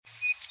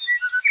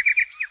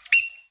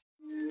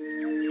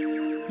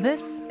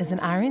This is an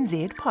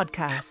RNZ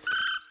podcast.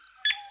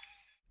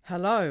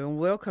 Hello and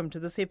welcome to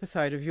this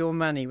episode of Your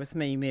Money with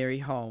me, Mary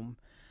Holm.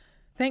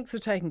 Thanks for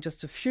taking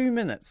just a few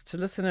minutes to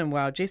listen in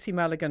while Jessie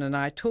Mulligan and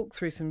I talk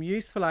through some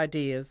useful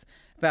ideas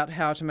about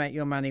how to make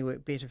your money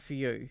work better for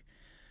you.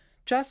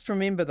 Just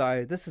remember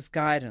though, this is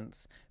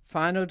guidance.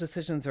 Final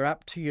decisions are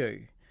up to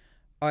you.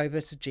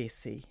 Over to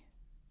Jessie.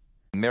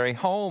 Mary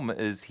Holm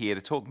is here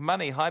to talk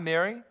money. Hi,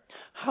 Mary.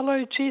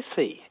 Hello,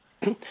 Jessie.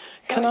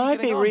 Can How are I you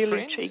be getting on, really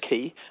friend?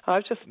 cheeky?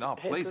 I've just No,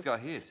 had please this go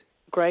ahead.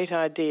 great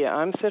idea.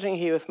 I'm sitting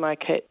here with my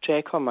cat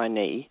Jack on my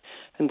knee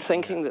and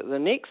thinking that the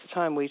next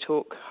time we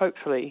talk,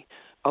 hopefully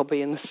I'll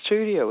be in the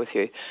studio with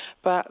you.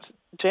 But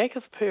Jack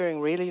is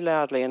purring really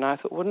loudly, and I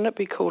thought, wouldn't it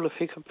be cool if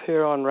he could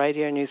purr on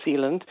Radio New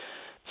Zealand?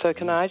 So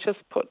can I Yes.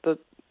 just put the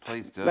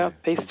Please do.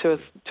 mouthpiece Please to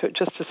do.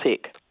 just a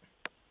sec?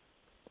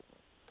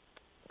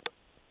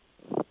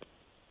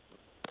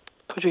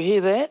 Could you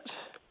hear that?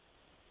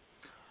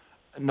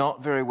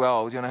 Not very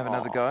well. Do you want to have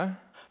another go?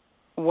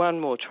 One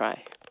more try.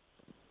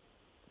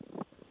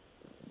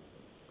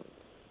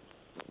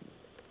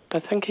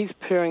 I think he's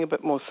purring a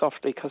bit more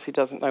softly because he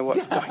doesn't know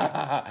what's going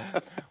on.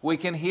 We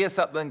can hear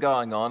something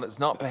going on. It's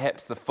not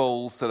perhaps the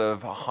full sort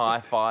of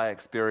hi-fi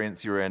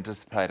experience you were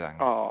anticipating.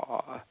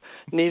 Oh,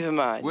 never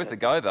mind. Worth a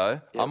go,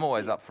 though. Yeah. I'm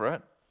always up for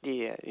it.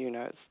 Yeah,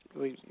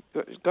 we've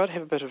got to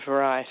have a bit of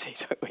variety,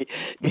 don't we?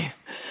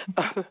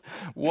 Yeah.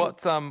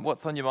 What's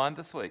on your mind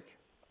this week?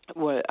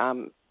 Well,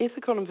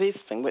 ethical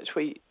investing, which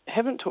we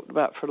haven't talked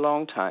about for a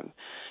long time,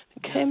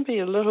 it can be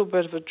a little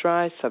bit of a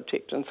dry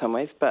subject in some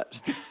ways, but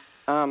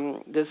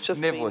there's just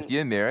Never been... with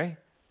you, Mary.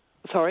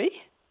 Sorry?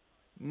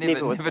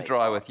 Never with me.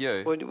 dry with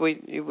you.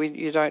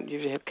 You don't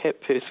usually have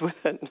cat purrs with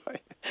it,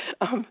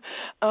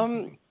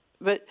 no.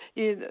 But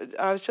yeah,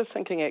 I was just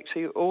thinking,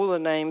 actually, all the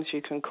names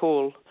you can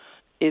call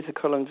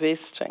ethical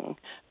investing,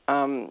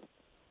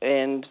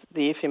 and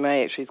the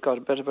FMA actually has got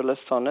a bit of a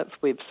list on its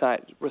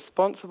website: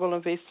 responsible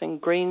investing,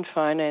 green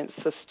finance,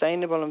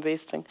 sustainable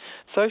investing,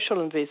 social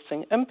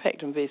investing,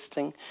 impact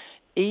investing,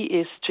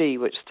 ESG,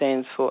 which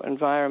stands for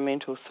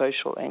environmental,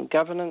 social and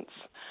governance,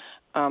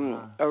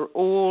 are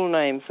all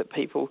names that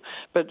people...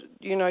 But,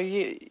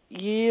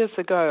 years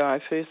ago I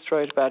first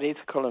wrote about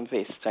ethical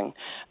investing,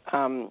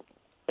 and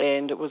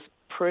it was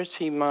a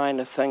pretty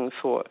minor thing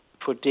for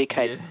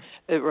decades. Yeah.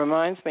 It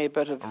reminds me a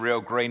bit of... A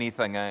real greeny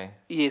thing, eh?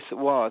 Yes, it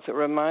was. It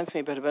reminds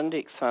me a bit of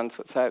index funds,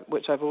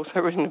 which I've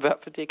also written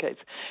about for decades.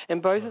 And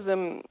both of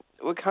them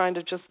were kind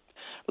of just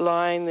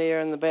lying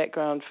there in the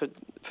background for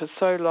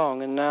so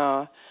long, and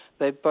now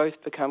they've both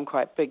become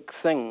quite big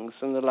things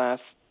in the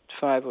last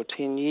 5 or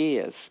 10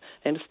 years,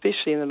 and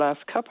especially in the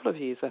last couple of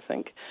years, I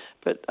think.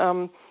 But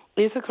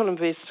ethical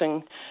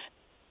investing,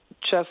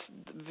 just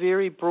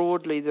very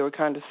broadly, there are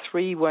kind of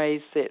 3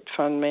 ways that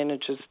fund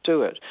managers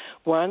do it.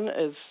 One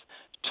is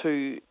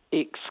to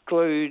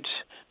exclude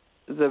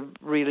the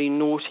really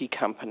naughty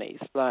companies.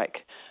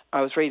 Like, I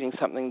was reading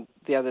something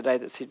the other day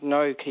that said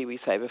no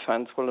KiwiSaver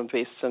funds will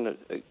invest in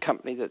a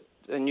company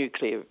a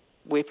nuclear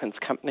weapons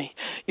company,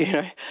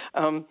 and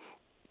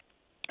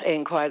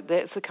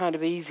that's a kind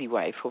of easy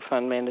way for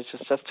fund managers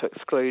just to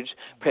exclude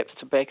perhaps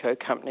tobacco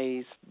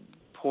companies,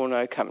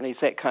 porno companies,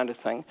 that kind of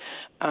thing.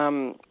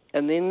 And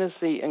then there's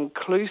the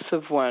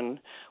inclusive one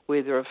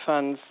where there are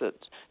funds that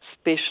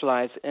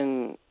specialise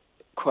in,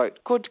 quote,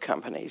 good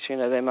companies.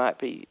 They might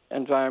be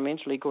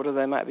environmentally good or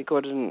they might be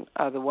good in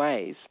other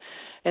ways.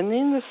 And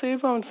then the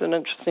third one's an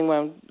interesting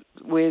one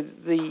where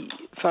the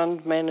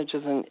fund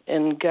managers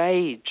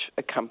engage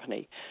a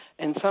company.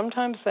 And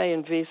sometimes they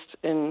invest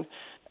in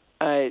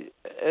an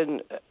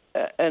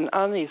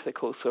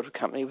unethical sort of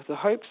company with the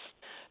hopes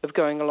of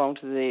going along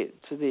to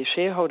their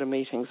shareholder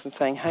meetings and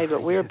saying, hey,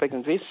 look, we're a big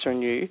investor in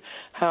you.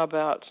 How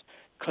about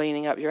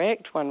cleaning up your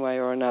act one way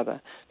or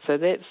another? So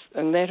that,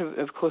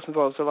 of course,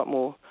 involves a lot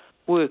more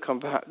work on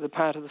the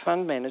part of the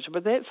fund manager,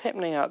 but that's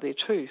happening out there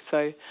too.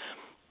 So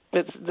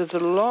there's a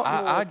lot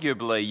more...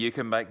 Arguably, you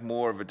can make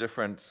more of a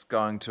difference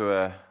going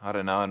to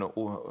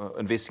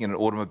investing in an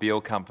automobile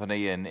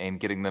company and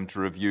getting them to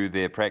review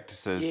their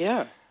practices.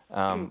 Yeah.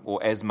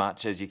 Or as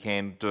much as you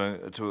can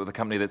to the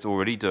company that's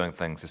already doing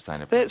things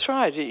sustainably. That's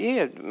right,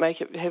 yeah,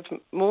 make it have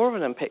more of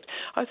an impact.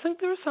 I think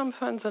there are some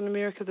funds in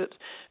America that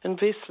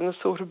invest in a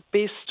sort of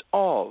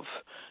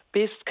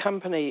best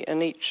company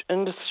in each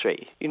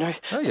industry,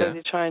 Oh, yeah. So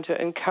they're trying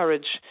to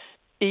encourage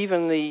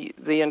even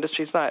the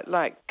industries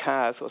like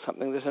cars or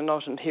something that are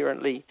not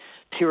inherently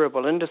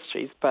terrible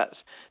industries, but,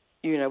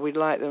 we'd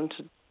like them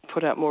to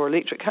put out more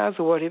electric cars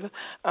or whatever.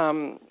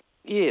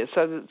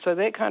 So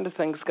that kind of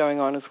thing's going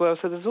on as well.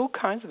 So there's all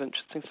kinds of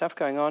interesting stuff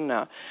going on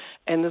now.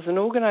 And there's an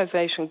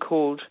organisation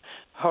called,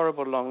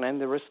 horrible long name,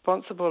 the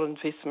Responsible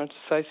Investment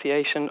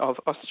Association of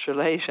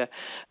Australasia,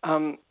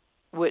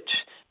 which,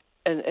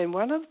 and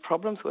one of the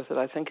problems with it,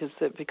 I think, is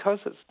that because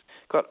it's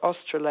got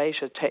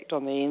Australasia tacked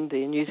on the end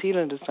there, New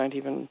Zealanders don't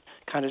even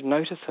kind of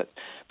notice it,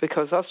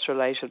 because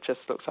Australasia just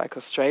looks like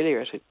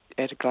Australia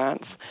at a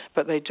glance,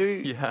 but they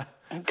do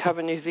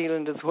cover New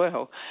Zealand as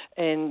well.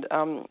 And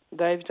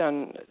they've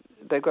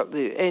got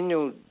the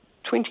annual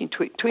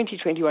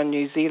 2021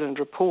 New Zealand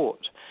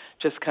report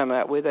just come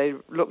out where they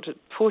looked at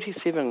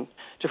 47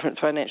 different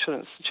financial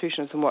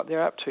institutions and what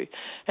they're up to.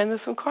 And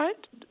there's some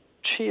quite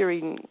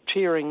cheering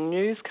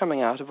news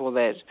coming out of all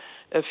that.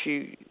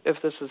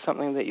 If this is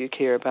something that you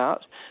care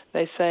about,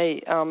 they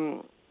say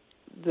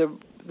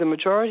the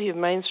majority of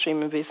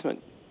mainstream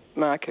investment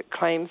market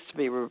claims to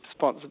be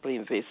responsibly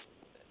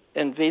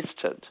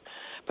invested,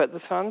 but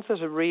the funds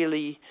that are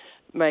really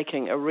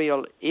making a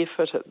real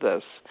effort at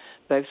this,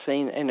 they've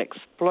seen an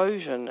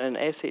explosion in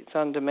assets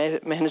under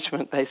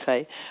management, they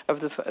say, of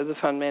the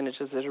fund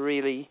managers that are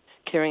really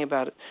caring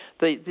about it.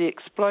 The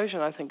explosion,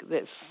 I think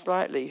that's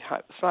slight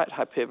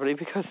hyperbole,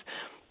 because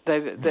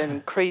they've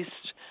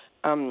increased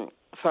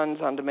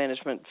funds under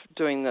management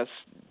doing this.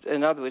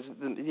 In other words,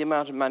 the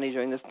amount of money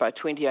doing this by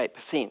 28%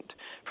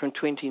 from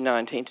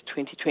 2019 to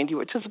 2020,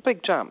 which is a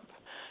big jump.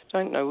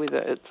 Don't know whether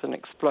it's an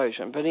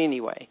explosion, but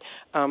anyway,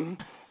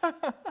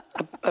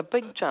 a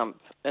big jump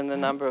in the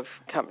number of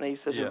companies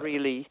that are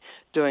really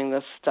doing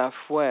this stuff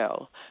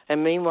well.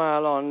 And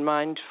meanwhile, on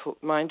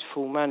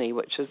Mindful Money,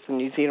 which is the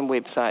New Zealand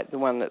website, the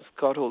one that's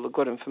got all the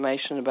good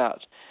information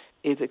about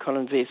ethical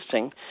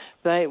investing,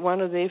 one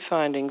of their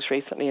findings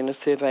recently in a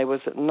survey was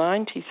that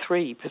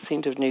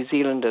 93% of New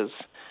Zealanders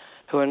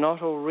who are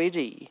not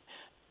already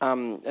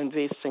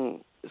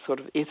investing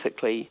sort of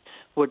ethically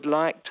would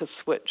like to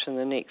switch in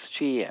the next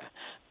year.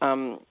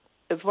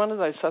 It's one of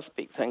those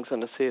suspect things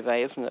in a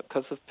survey, isn't it?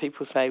 Because if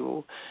people say,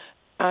 well,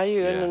 are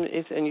you in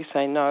and you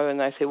say no, and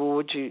they say, well,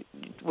 would you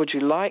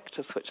like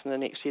to switch in the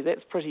next year?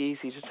 That's pretty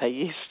easy to say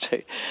yes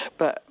to.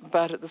 But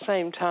at the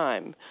same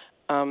time,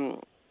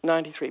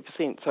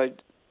 93%, so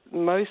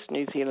most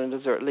New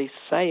Zealanders are at least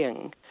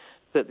saying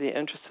that they're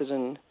interested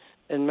in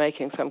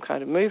making some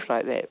kind of move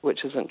like that,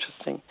 which is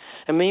interesting.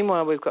 And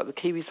meanwhile, we've got the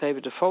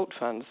KiwiSaver default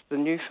funds, the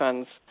new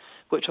funds,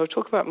 which I'll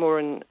talk about more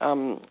in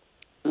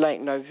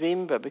late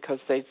November, because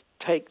that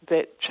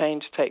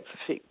change takes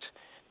effect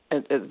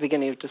at the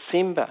beginning of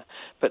December.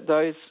 But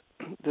the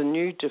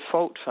new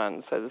default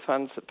funds, so the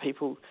funds that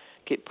people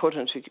get put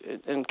in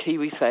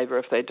KiwiSaver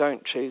if they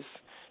don't choose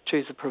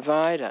a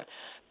provider,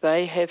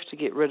 they have to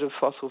get rid of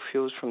fossil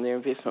fuels from their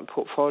investment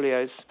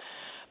portfolios.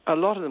 A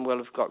lot of them will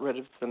have got rid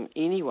of them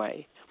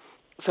anyway.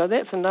 So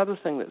that's another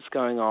thing that's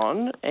going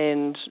on,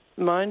 and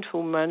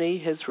Mindful Money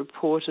has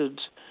reported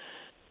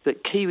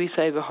that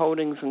KiwiSaver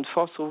holdings in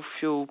fossil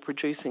fuel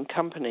producing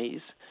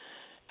companies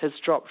has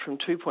dropped from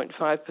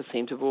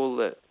 2.5% of all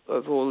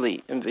the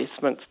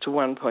investments to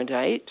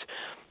 1.8%,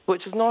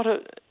 which is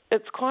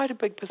it's quite a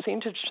big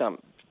percentage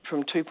jump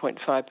from 2.5%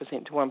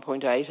 to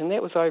 1.8%, and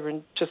that was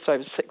in just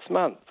over 6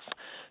 months.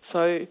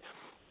 So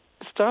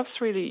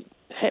stuff's really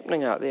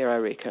happening out there, I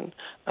reckon.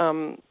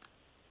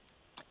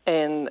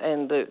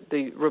 And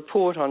the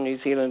report on New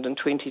Zealand in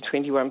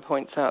 2021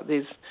 points out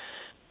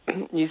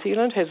New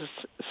Zealand has a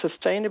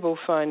Sustainable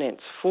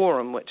Finance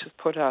Forum, which has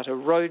put out a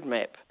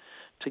roadmap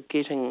to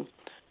getting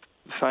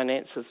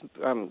finances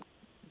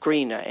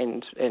greener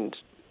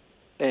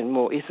and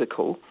more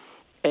ethical.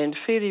 And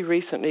fairly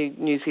recently,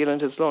 New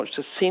Zealand has launched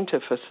a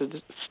Centre for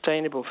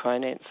Sustainable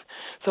Finance.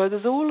 So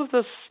there's all of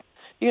this,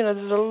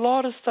 there's a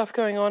lot of stuff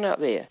going on out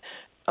there,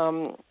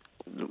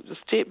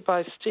 step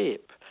by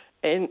step.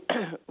 And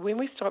when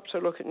we stop to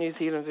look at New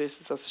Zealand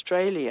versus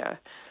Australia,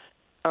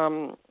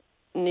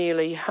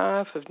 nearly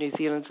half of New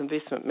Zealand's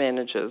investment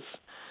managers,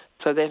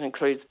 so that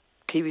includes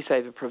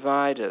KiwiSaver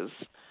providers,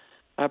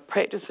 are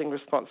practicing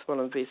responsible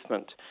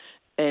investment.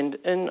 And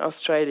in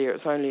Australia,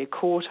 it's only a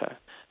quarter.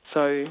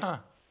 So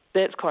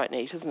that's quite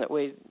neat, isn't it?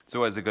 It's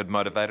always a good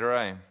motivator,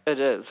 eh? It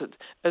is.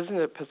 Isn't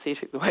it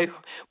pathetic? The way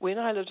when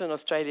I lived in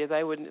Australia,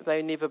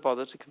 they never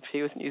bothered to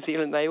compare with New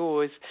Zealand. They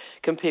always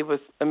compare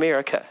with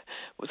America.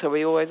 So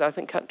I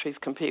think countries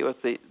compare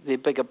with their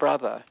bigger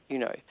brother,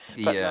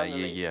 But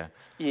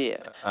Yeah.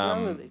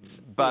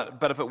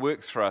 But if it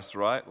works for us,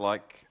 right?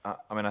 Like,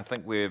 I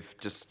think we've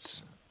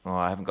just. Well,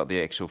 I haven't got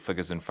the actual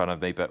figures in front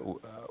of me, but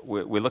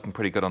we're looking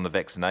pretty good on the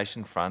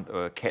vaccination front,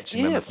 or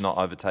catching them, if not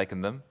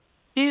overtaking them.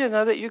 Yeah,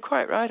 no, that you're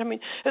quite right. I mean,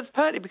 it's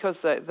partly because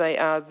they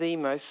are the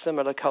most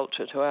similar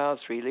culture to ours,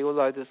 really,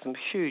 although there's some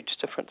huge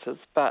differences.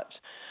 But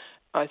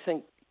I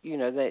think,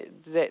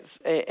 that's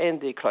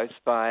and they're close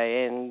by,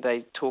 and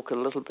they talk a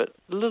little bit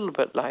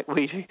like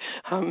we do.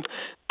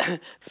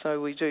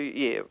 So we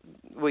do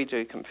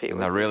compare.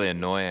 And they're really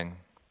annoying.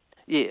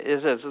 Yeah,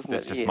 it is, isn't it?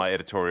 That's just my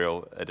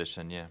editorial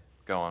edition. Yeah,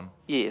 go on.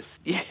 Yes,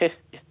 yeah.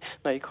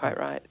 No, you're quite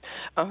right.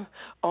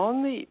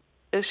 On the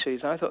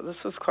issues, I thought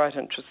this was quite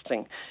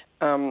interesting.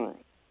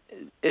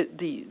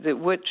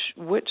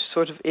 Which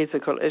sort of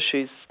ethical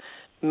issues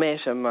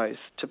matter most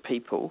to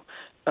people,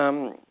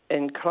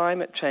 and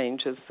climate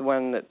change is the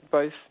one that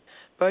both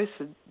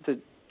the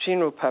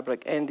general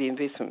public and the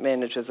investment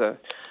managers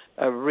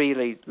are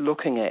really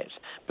looking at.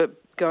 But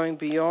going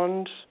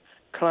beyond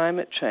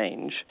climate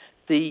change,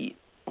 the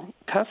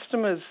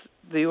customers,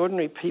 the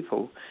ordinary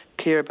people,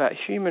 care about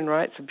human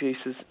rights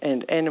abuses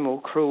and animal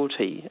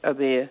cruelty are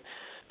their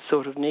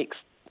sort of next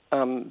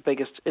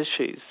biggest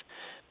issues.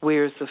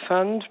 whereas the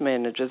fund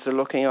managers are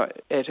looking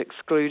at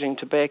excluding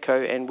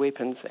tobacco and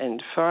weapons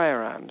and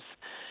firearms.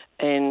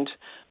 And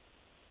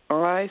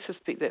I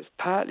suspect that's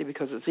partly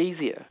because it's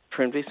easier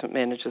for investment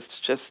managers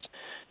to just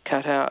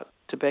cut out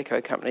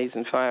tobacco companies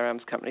and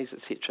firearms companies,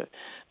 etc.,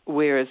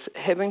 whereas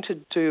having to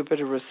do a bit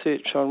of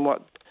research on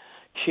what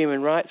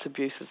human rights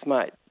abuses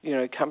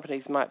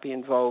companies might be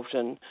involved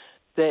in,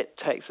 that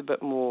takes a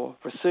bit more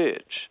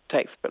research,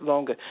 takes a bit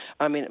longer.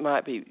 I mean, it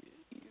might be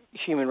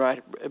human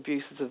rights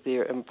abuses of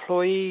their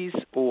employees,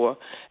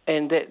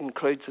 and that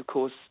includes, of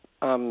course,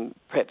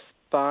 perhaps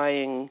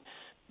buying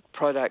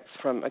products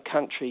from a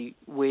country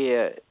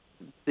where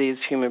there's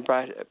human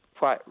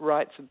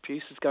rights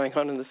abuses going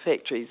on in the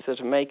factories that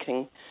are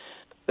making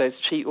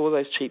all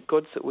those cheap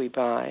goods that we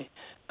buy.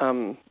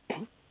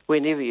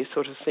 Whenever you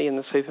sort of see in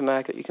the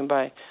supermarket, you can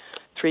buy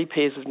 3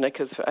 pairs of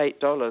knickers for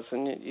 $8,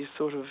 and you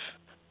sort of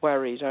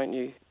worry, don't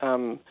you?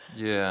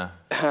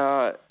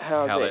 How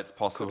that's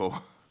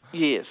possible.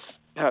 Yes,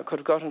 how it could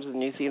have got into the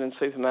New Zealand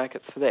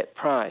supermarkets for that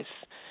price.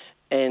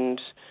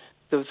 And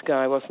there was a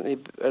guy, wasn't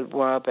there, a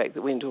while back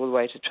that went all the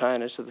way to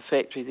China to the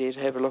factory there to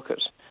have a look at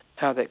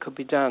how that could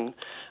be done.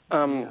 I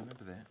remember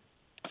that.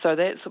 So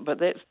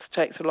that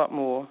takes a lot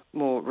more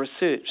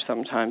research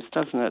sometimes,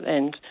 doesn't it?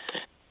 And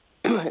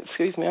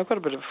excuse me, I've got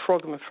a bit of a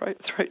frog in my throat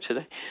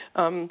today.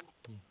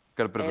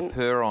 Got a bit of a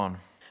purr on.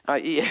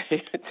 Yeah,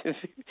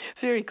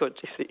 very good,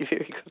 Jesse,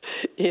 very good.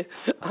 Yeah,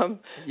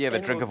 have a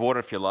drink of water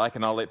if you like,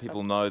 and I'll let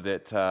people know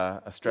that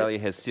Australia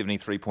has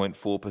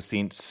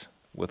 73.4%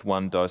 with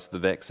 1 dose of the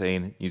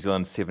vaccine, New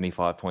Zealand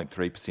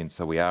 75.3%,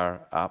 so we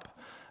are up.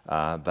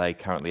 They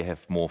currently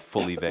have more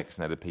fully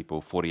vaccinated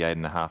people,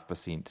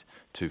 48.5%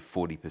 to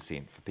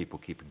 40% for people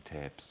keeping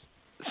tabs.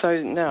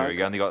 So now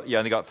you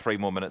only got 3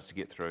 more minutes to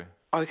get through.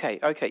 Okay,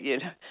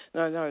 yeah.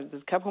 No,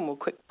 there's a couple more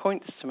quick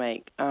points to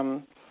make.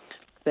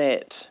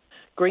 That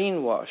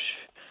greenwash,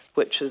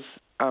 which is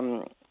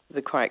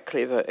the quite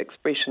clever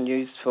expression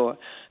used for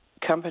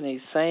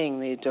companies saying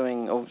they're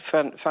doing, or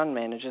fund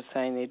managers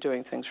saying they're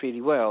doing things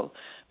really well,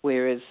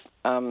 whereas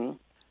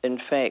in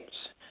fact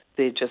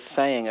they're just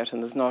saying it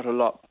and there's not a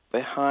lot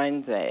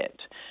behind that.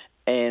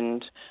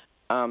 And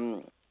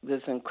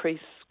there's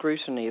increased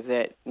scrutiny of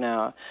that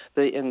now.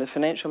 The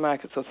Financial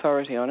Markets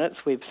Authority on its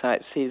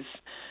website says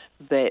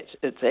that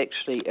it's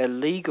actually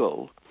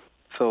illegal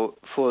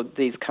for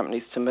these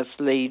companies to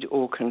mislead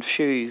or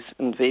confuse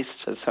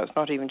investors. So it's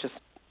not even just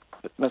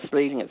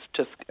misleading, it's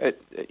just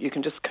you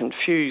can just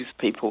confuse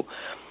people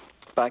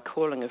by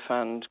calling a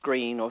fund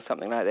green or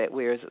something like that,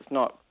 whereas it's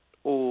not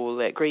all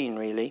that green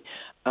really.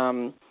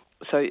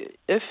 So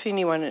if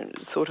anyone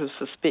sort of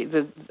suspects,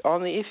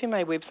 on the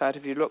FMA website,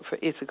 if you look for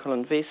ethical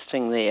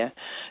investing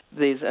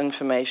there's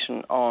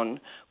information on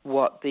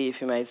what the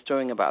FMA is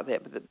doing about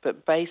that,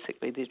 but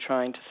basically they're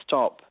trying to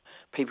stop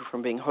people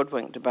from being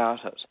hoodwinked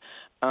about it.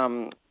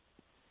 Well,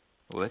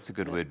 that's a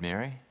good word,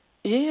 Mary.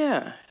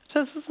 Yeah, it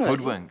is, isn't it?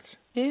 Hoodwinked.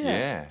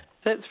 Yeah.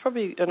 That's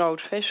probably an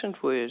old-fashioned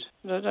word.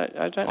 I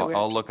don't know.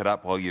 I'll look it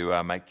up while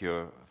you make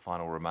your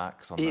final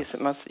remarks on this. Yes,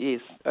 it must.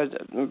 Yes,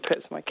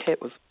 perhaps my cat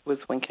was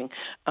winking.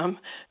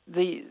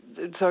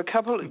 So a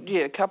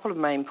couple of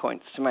main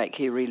points to make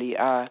here really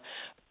are: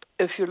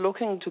 if you're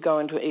looking to go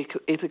into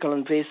ethical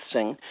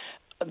investing,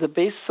 the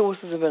best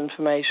sources of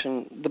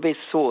information, the best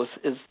source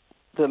is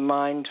the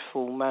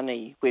Mindful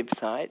Money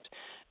website,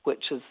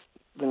 which is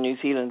the New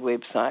Zealand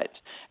website,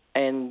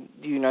 and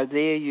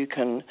there you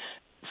can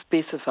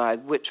specify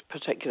which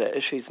particular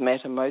issues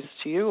matter most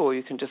to you, or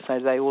you can just say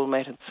they all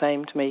matter the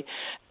same to me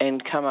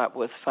and come up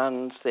with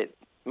funds that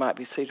might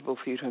be suitable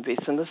for you to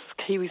invest in. This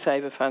is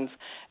KiwiSaver funds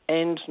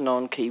and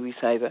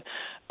non-KiwiSaver.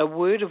 A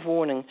word of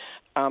warning,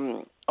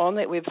 on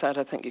that website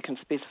I think you can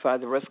specify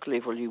the risk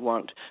level you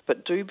want,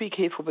 but do be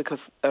careful because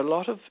a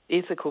lot of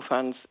ethical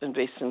funds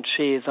invest in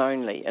shares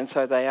only, and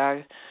so they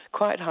are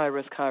quite high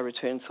risk, high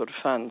return sort of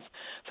funds.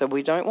 So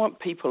we don't want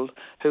people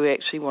who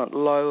actually want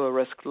lower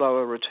risk,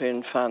 lower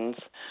return funds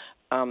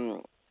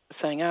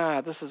saying,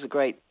 this is a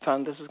great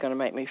fund, this is going to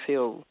make me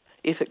feel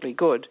ethically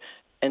good,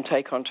 and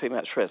take on too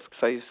much risk.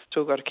 So you've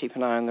still got to keep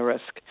an eye on the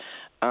risk.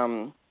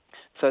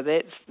 So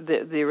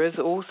there is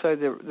also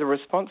the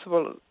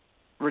Responsible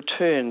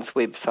Returns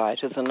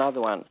website is another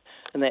one,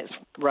 and that's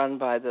run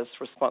by this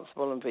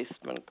Responsible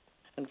Investment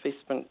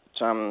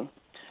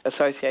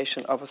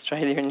Association of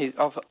Australia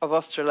of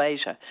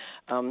Australasia,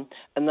 and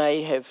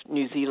they have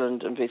New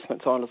Zealand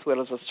investments on as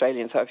well as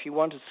Australian. So if you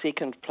want a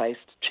second place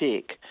to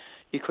check,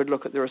 you could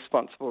look at the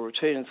Responsible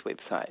Returns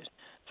website.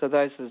 So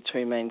those are the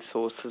two main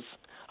sources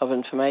of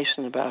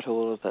information about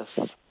all of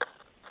this.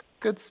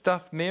 Good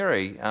stuff,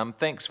 Mary.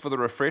 Thanks for the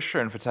refresher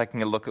and for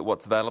taking a look at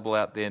what's available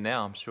out there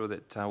now. I'm sure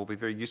that will be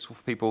very useful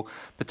for people,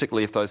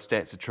 particularly if those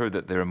stats are true,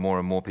 that there are more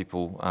and more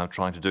people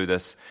trying to do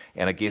this.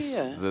 And I guess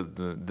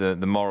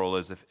the moral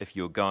is if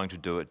you're going to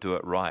do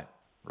it right.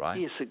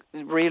 Yes,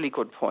 a really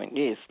good point,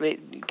 yes.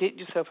 Get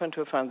yourself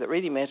into a fund that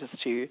really matters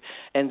to you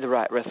and the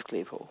right risk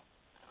level.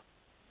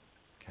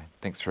 Okay,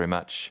 thanks very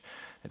much.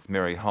 It's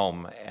Mary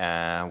Holm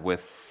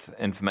with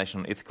information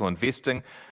on ethical investing.